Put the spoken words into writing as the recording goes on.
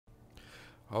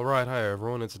Alright, hi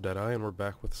everyone, it's DeadEye and we're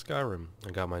back with Skyrim.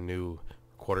 I got my new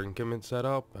recording equipment set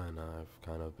up and I've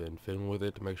kind of been fiddling with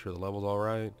it to make sure the level's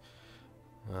alright.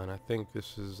 And I think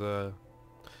this is what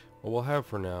we'll have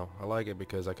for now. I like it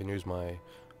because I can use my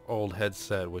old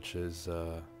headset, which is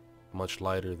much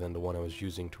lighter than the one I was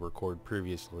using to record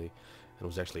previously. And it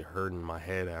was actually hurting my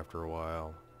head after a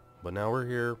while. But now we're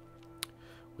here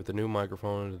with the new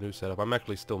microphone, the new setup. I'm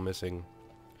actually still missing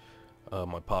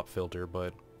my pop filter,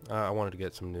 but I wanted to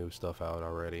get some new stuff out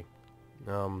already.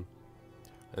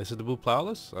 This is the Blue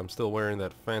Plowless. I'm still wearing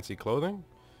that fancy clothing.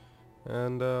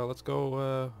 And let's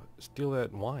go steal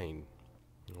that wine.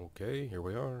 Okay, here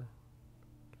we are.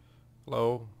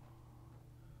 Hello.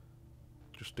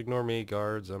 Just ignore me,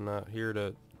 guards. I'm not here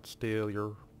to steal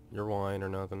your wine or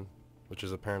nothing. Which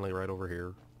is apparently right over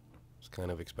here. I was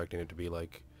kind of expecting it to be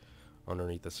like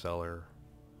underneath the cellar.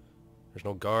 There's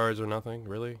no guards or nothing,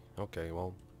 really? Okay,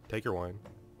 well, take your wine.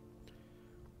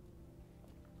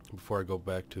 Before I go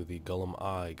back to the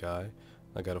Gulum-Ei guy,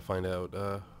 I gotta find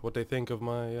out what they think of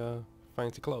my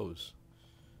fancy clothes.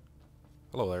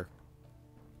 Hello there.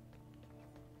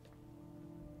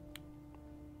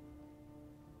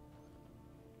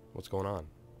 What's going on?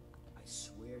 I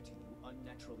swear to you,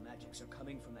 unnatural magics are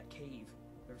coming from that cave.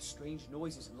 There are strange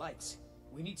noises and lights.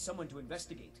 We need someone to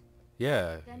investigate.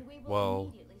 Yeah, Then we will well...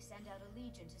 immediately send out a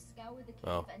legion to scour the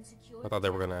cave and secure I thought they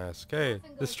were gonna the ask, hey,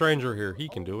 this stranger here, he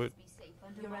can do it.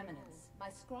 Your Eminence, my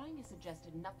scrying has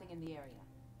suggested nothing in the area.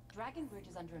 Dragon Bridge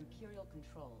is under Imperial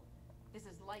control. This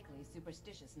is likely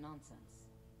superstitious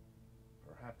nonsense.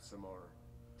 Perhaps a more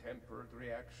tempered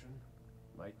reaction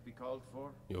might be called for?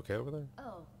 You okay over there?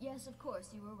 Oh, yes, of course,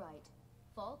 you were right.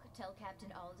 Falk, tell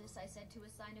Captain Aldous I said to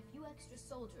assign a few extra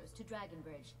soldiers to Dragon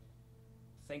Bridge.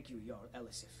 Thank you, Jarl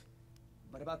Elisif.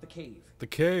 But about the cave. The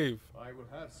cave! I will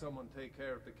have someone take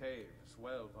care of the cave as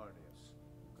well, Varnius.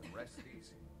 You can rest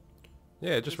easy.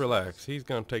 Yeah, just relax. He's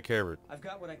gonna take care of it. I've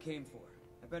got what I came for.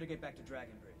 I better get back to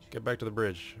Dragon Bridge. Get back to the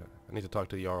bridge. I need to talk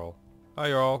to the Jarl. Hi,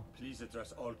 Jarl. Please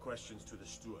address all questions to the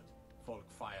steward, Falk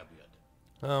Firebeard.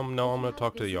 No, I'm gonna If you talk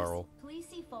have to the business, Jarl. Please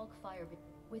see Falk Firebeard.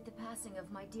 With the passing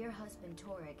of my dear husband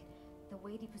Torrig, the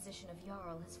weighty position of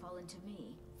Jarl has fallen to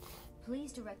me.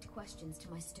 Please direct questions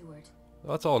to my steward.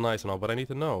 Well, that's all nice and all, but I need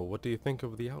to know, what do you think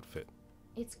of the outfit?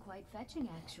 It's quite fetching,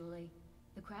 actually.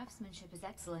 The craftsmanship is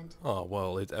excellent. Oh,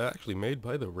 well, it's actually made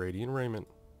by the Radiant Raiment.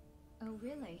 Oh,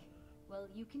 really? Well,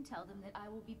 you can tell them that I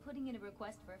will be putting in a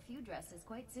request for a few dresses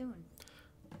quite soon.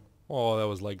 Oh, that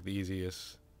was like the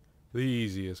easiest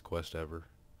quest ever.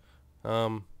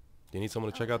 Do you need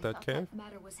someone to check out I that thought cave? that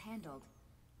matter was handled.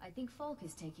 I think Falk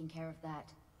is taking care of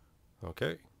that.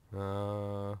 Okay.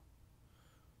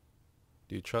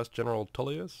 Do you trust General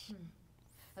Tullius?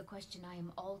 A question I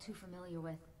am all too familiar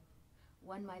with.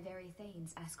 One my very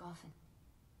thanes ask often.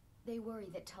 They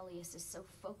worry that Tullius is so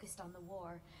focused on the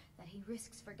war that he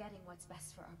risks forgetting what's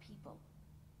best for our people.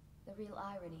 The real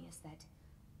irony is that,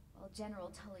 while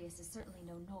General Tullius is certainly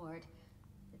no Nord,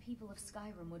 the people of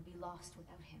Skyrim would be lost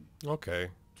without him. Okay.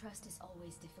 Trust is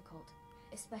always difficult,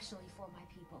 especially for my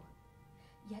people.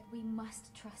 Yet we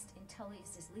must trust in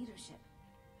Tullius's leadership.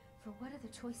 For what other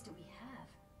choice do we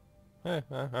have?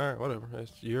 Alright, whatever.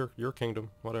 It's your kingdom,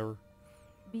 whatever.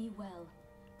 Be well.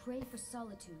 Pray for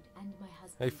solitude and my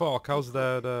husband. Hey, Falk, how's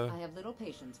that, I have little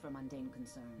patience for mundane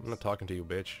concerns. I'm not talking to you,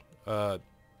 bitch.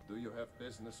 Do you have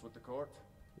business with the court?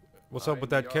 What's up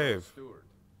with I'm that the Jarl cave? Steward.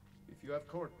 If you have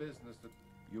court business that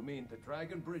you mean the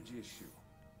Dragon Bridge issue.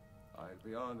 I'll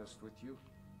be honest with you.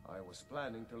 I was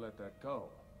planning to let that go.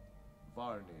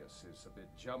 Varnius is a bit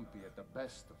jumpy at the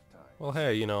best of times. Well,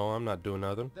 hey, you know, I'm not doing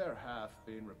nothing. There have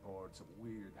been reports of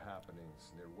weird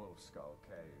happenings near Wolfskull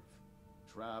Cave.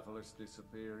 Travelers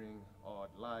disappearing, odd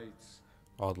lights.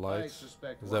 Odd I lights?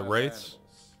 suspect Is that wild wraiths?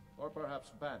 animals, or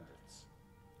perhaps bandits.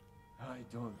 I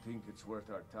don't think it's worth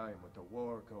our time with the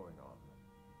war going on.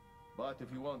 But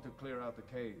if you want to clear out the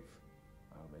cave,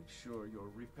 I'll make sure you're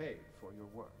repaid for your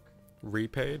work.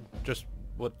 Repaid? Just,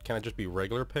 what, can I just be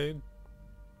regular paid?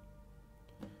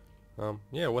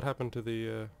 Yeah, what happened to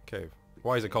the, cave?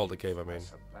 Why is it called the cave, I mean?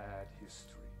 Has a bad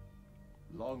history.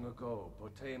 Long ago,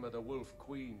 Potema the Wolf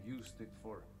Queen used it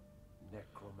for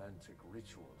necromantic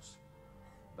rituals.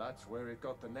 That's where it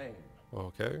got the name.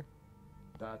 Okay.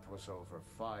 That was over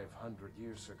 500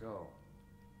 years ago.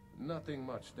 Nothing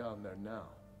much down there now.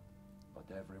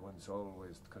 But everyone's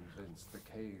always convinced the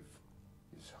cave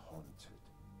is haunted.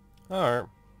 Alright.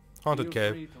 Haunted Feel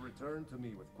cave. free to return to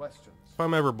me with questions. If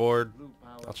I'm ever bored, Blue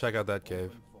Palace I'll check out that is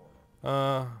cave. open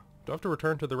for Do I have to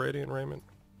return to the Radiant Raiment?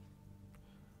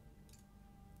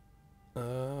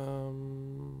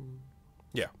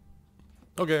 Yeah.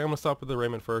 Okay, I'm gonna stop at the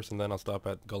Raiment first, and then I'll stop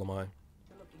at Gulum-Ei.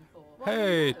 To look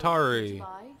Hey, Tari.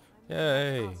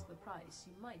 Yay. Ask the price.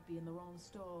 You might be in the wrong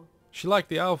store. She liked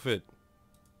the outfit.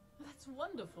 That's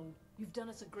wonderful. You've done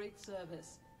us a great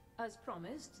service. As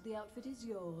promised, the outfit is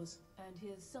yours, and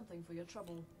here's something for your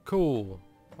trouble. Cool.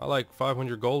 I like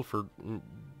 500 gold for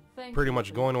pretty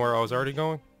much going where I was already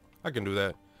going. I can do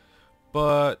that.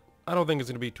 But I don't think it's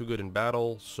going to be too good in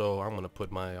battle, so I'm going to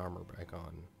put my armor back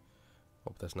on.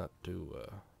 Hope that's not too,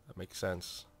 that makes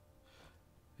sense.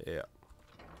 Yeah.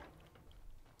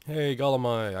 Hey,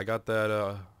 Gulum-Ei, I got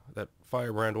that, that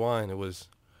firebrand wine. It was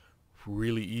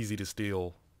really easy to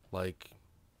steal. Like,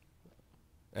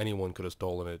 anyone could have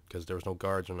stolen it, because there was no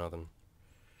guards or nothing.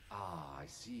 Ah, I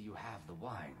see you have the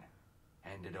wine.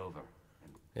 Hand it over.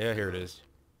 And Yeah, here it is.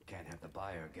 can't have the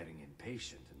buyer getting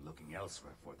impatient and looking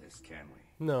elsewhere for this, can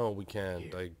we? No, we can't,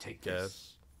 Here, I take guess.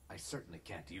 this. I certainly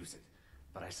can't use it,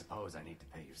 but I suppose I need to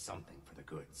pay you something for the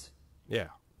goods. Yeah.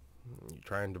 You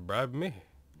trying to bribe me?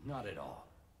 Not at all.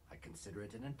 I consider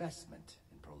it an investment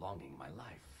in prolonging my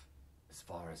life. As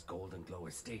far as Golden Glow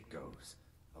Estate goes,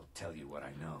 I'll tell you what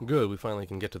I know. Good, we finally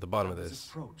can get to the bottom I of was this.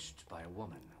 approached by a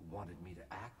woman who wanted me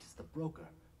to act as the broker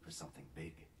for something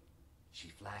big. She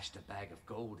flashed a bag of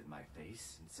gold in my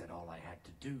face and said all I had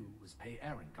to do was pay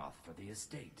Arengoth for the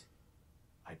estate.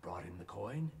 I brought in the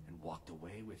coin and walked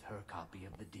away with her copy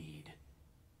of the deed.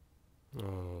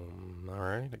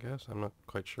 Alright, I guess. I'm not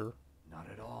quite sure. Not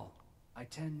at all. I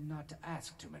tend not to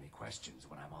ask too many questions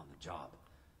when I'm on the job.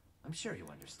 I'm sure you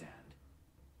understand.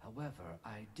 However,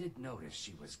 I did notice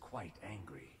she was quite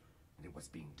angry, and it was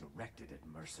being directed at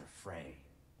Mercer Frey.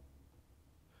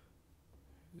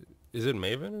 Is it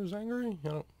Maven who's angry?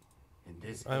 In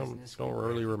this I don't business, we really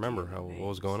rarely remember deal in what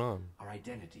was names. going on. Our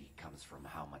identity comes from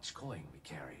how much coin we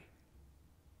carry.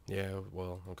 Yeah,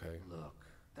 well, okay. Look,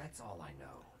 that's all I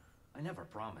know. I never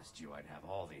promised you I'd have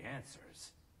all the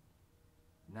answers.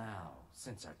 Now,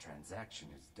 since our transaction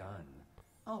is done,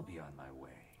 I'll be on my way.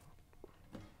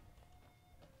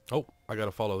 Oh, I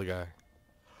gotta follow the guy.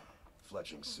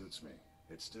 Fletching suits me.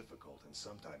 It's difficult and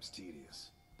sometimes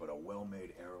tedious, but a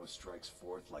well-made arrow strikes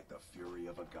forth like the fury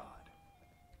of a god.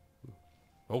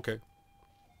 Okay.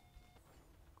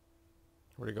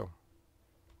 Where'd he go?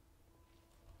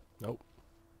 Nope.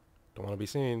 Don't want to be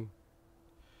seen.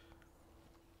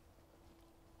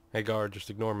 Hey guard, just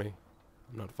ignore me.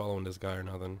 I'm not following this guy or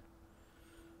nothing.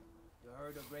 You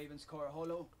heard of Raven's Core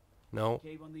Hollow? No.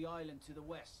 Cave on the island to the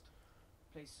west.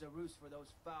 Places a roost for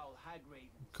those foul hag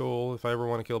ravens. Cool. If I ever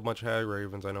want to kill a bunch of hag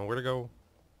ravens, I know where to go.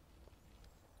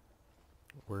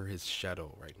 We're his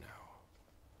shadow right now.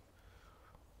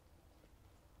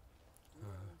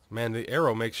 Man, the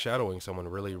arrow makes shadowing someone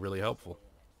really, really helpful.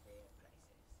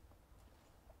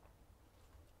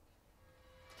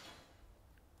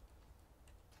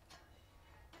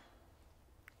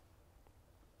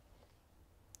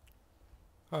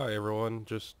 Hi everyone,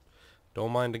 just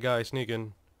don't mind the guy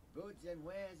sneaking. Goods and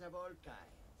wares of all kinds,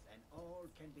 and all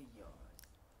can be yours.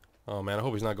 Oh man, I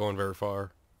hope he's not going very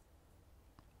far.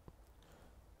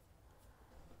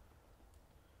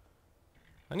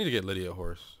 I need to get Lydia a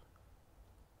horse.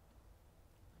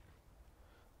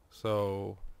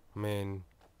 So, I mean,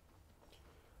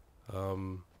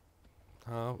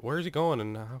 where is he going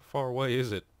and how far away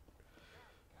is it?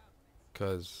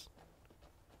 Because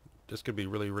this could be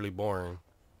really, really boring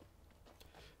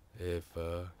if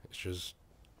it's just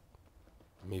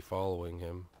me following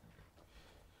him.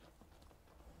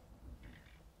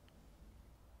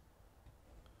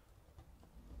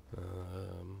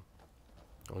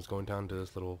 I was going down to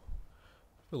this little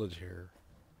village here.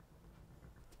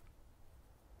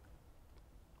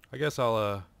 I guess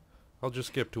I'll just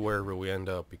skip to wherever we end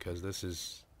up because this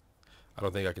is, I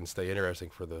don't think I can stay interesting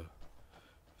for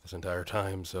this entire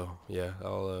time. So yeah,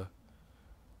 I'll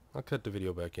cut the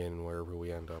video back in wherever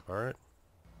we end up. All right.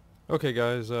 Okay,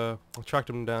 guys. I tracked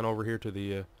him down over here to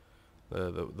the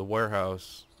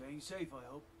warehouse. Staying safe, I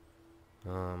hope.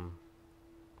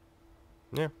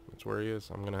 Yeah, that's where he is.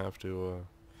 I'm gonna have to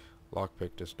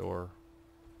lockpick this door.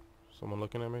 Someone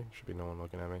looking at me? Should be no one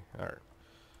looking at me. All right.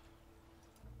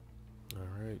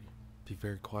 Alright, be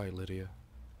very quiet, Lydia.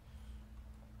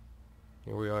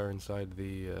 Here we are inside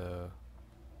the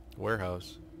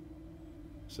warehouse.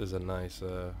 This is a nice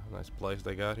nice place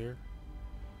they got here.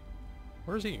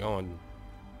 Where's he going?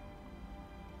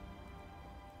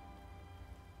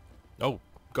 Oh,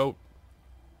 goat.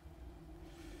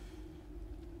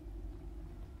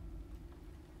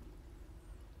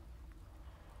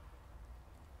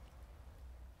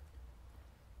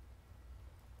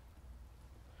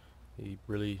 He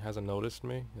really hasn't noticed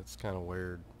me. It's kind of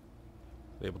weird.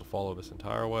 Able to follow this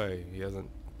entire way. He hasn't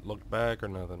looked back or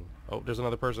nothing. Oh, there's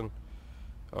another person.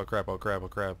 Oh crap, oh crap, oh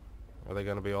crap. Are they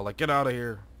gonna be all like, get out of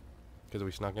here? Because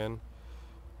we snuck in?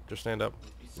 Just stand up.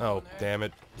 Oh, damn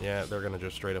it. Yeah, they're gonna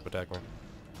just straight up attack me.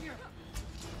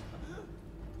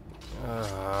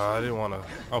 I didn't want to...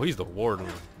 Oh, he's the warden.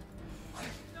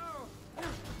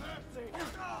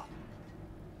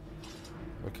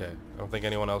 Okay, I don't think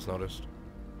anyone else noticed.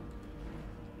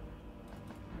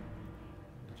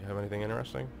 Did you have anything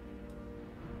interesting?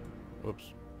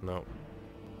 Whoops. No.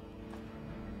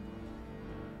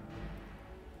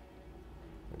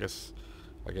 I guess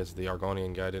the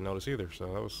Argonian guy didn't notice either, so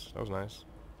that was nice.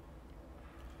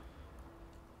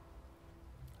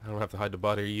 I don't have to hide the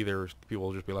body either. People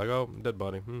will just be like, "Oh, dead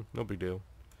body. No big deal."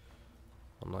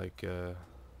 Unlike the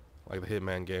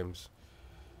Hitman games.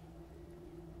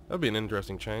 That'd be an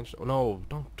interesting change. Oh, no,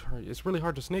 don't turn. It's really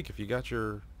hard to sneak if you got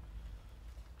your...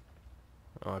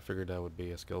 Oh, I figured that would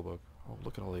be a skill book. Oh,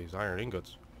 look at all these iron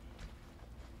ingots.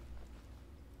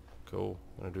 Cool.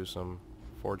 I'm gonna do some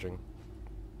forging.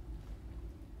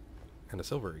 And a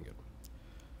silver ingot.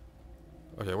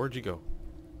 Okay, where'd you go?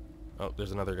 Oh,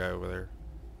 there's another guy over there.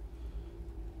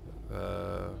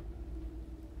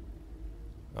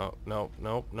 Oh, no.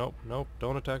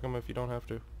 Don't attack him if you don't have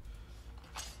to.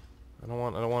 I don't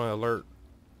want to alert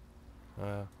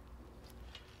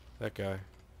that guy.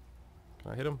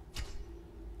 Can I hit him?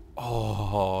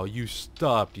 Oh, you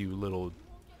stopped, you little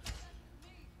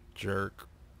jerk.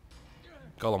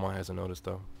 Gulum-Ei hasn't noticed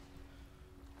though.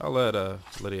 I'll let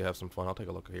Lydia have some fun. I'll take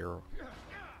a look here.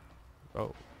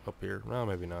 Oh, up here. No,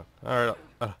 maybe not. Alright,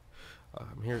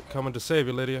 I'm here coming to save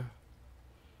you, Lydia.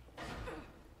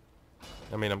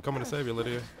 I'm coming to save you,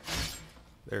 Lydia.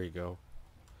 There you go.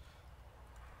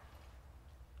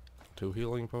 2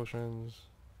 healing potions.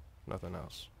 Nothing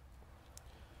else.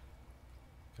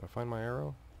 Can I find my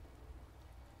arrow?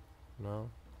 No.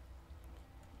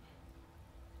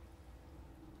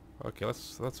 Okay,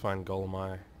 let's find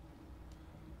Gulum-Ei.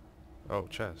 Oh,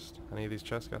 chest. Any of these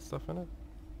chests got stuff in it?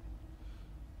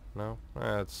 No?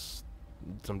 That's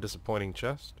some disappointing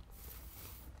chest.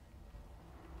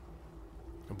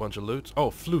 A bunch of loots.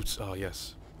 Oh, flutes. Oh,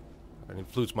 yes. I need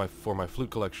flutes for my flute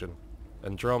collection.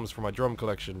 And drums for my drum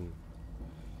collection.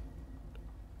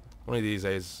 One of these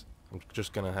days, I'm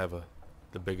just gonna have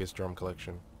the biggest drum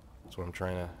collection. That's what I'm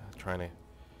trying to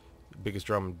biggest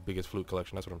drum, biggest flute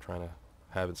collection. That's what I'm trying to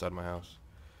have inside my house.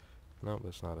 No,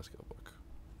 that's not a skill book.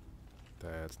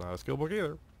 That's not a skill book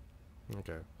either.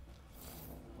 Okay.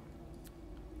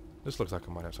 This looks like it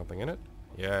might have something in it.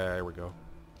 Yeah, there we go.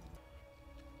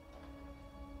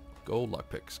 Gold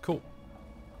lockpicks. Cool.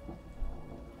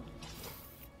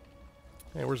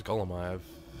 Hey, where's Gulum-Ei? I've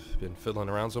been fiddling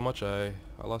around so much I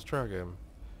lost track of him.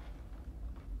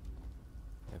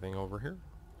 Anything over here?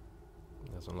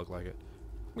 Doesn't look like it.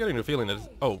 I'm getting the feeling that it's...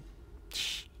 Oh.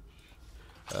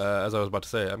 As I was about to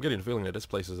say, I'm getting the feeling that this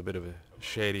place is a bit of a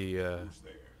shady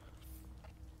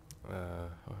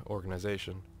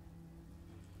organization.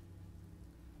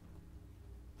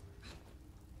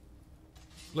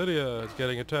 Lydia is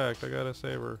getting attacked. I gotta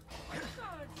save her.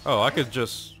 Oh, I could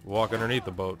just walk underneath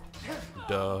the boat.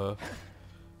 Duh.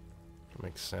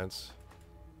 Makes sense.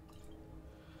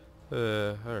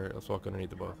 Alright, let's walk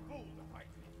underneath the boat.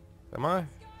 Am I?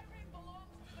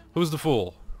 Who's the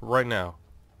fool? Right now.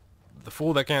 The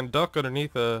fool that can't duck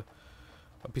underneath a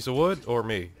piece of wood, or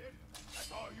me?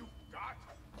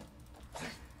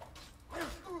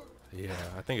 Yeah,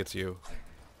 I think it's you.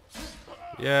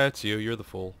 Yeah, it's you. You're the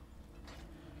fool.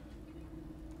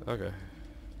 Okay.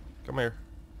 Come here.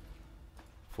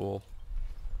 Fool.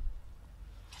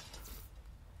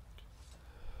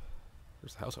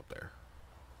 There's the house up there.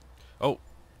 Oh,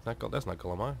 that's not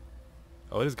Gulum-Ei.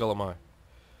 Oh, it is Gulum-Ei.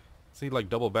 Is he like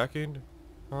double backing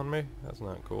on me? That's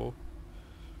not cool.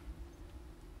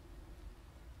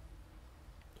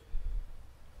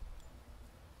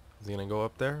 Is he gonna go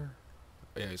up there?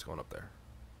 Yeah, he's going up there.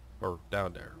 Or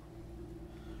down there.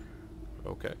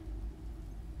 Okay.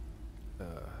 I'm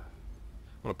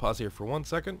gonna pause here for 1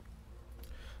 second.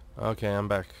 Okay, I'm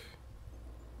back.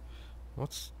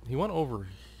 He went over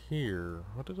here.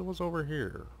 What's over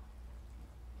here?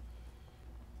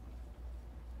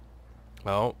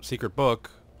 Oh, secret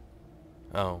book.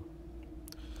 Oh.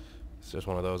 It's just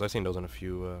one of those. I've seen those in a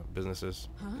few businesses.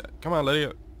 Huh? Come on,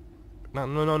 Lydia.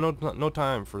 No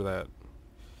time for that.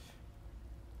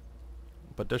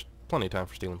 But there's plenty of time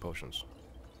for stealing potions.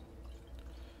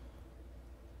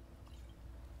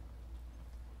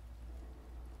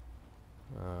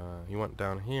 He went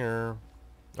down here.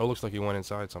 Oh, looks like he went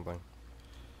inside something.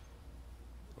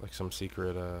 Like some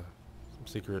secret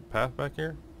path back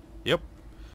here. Yep.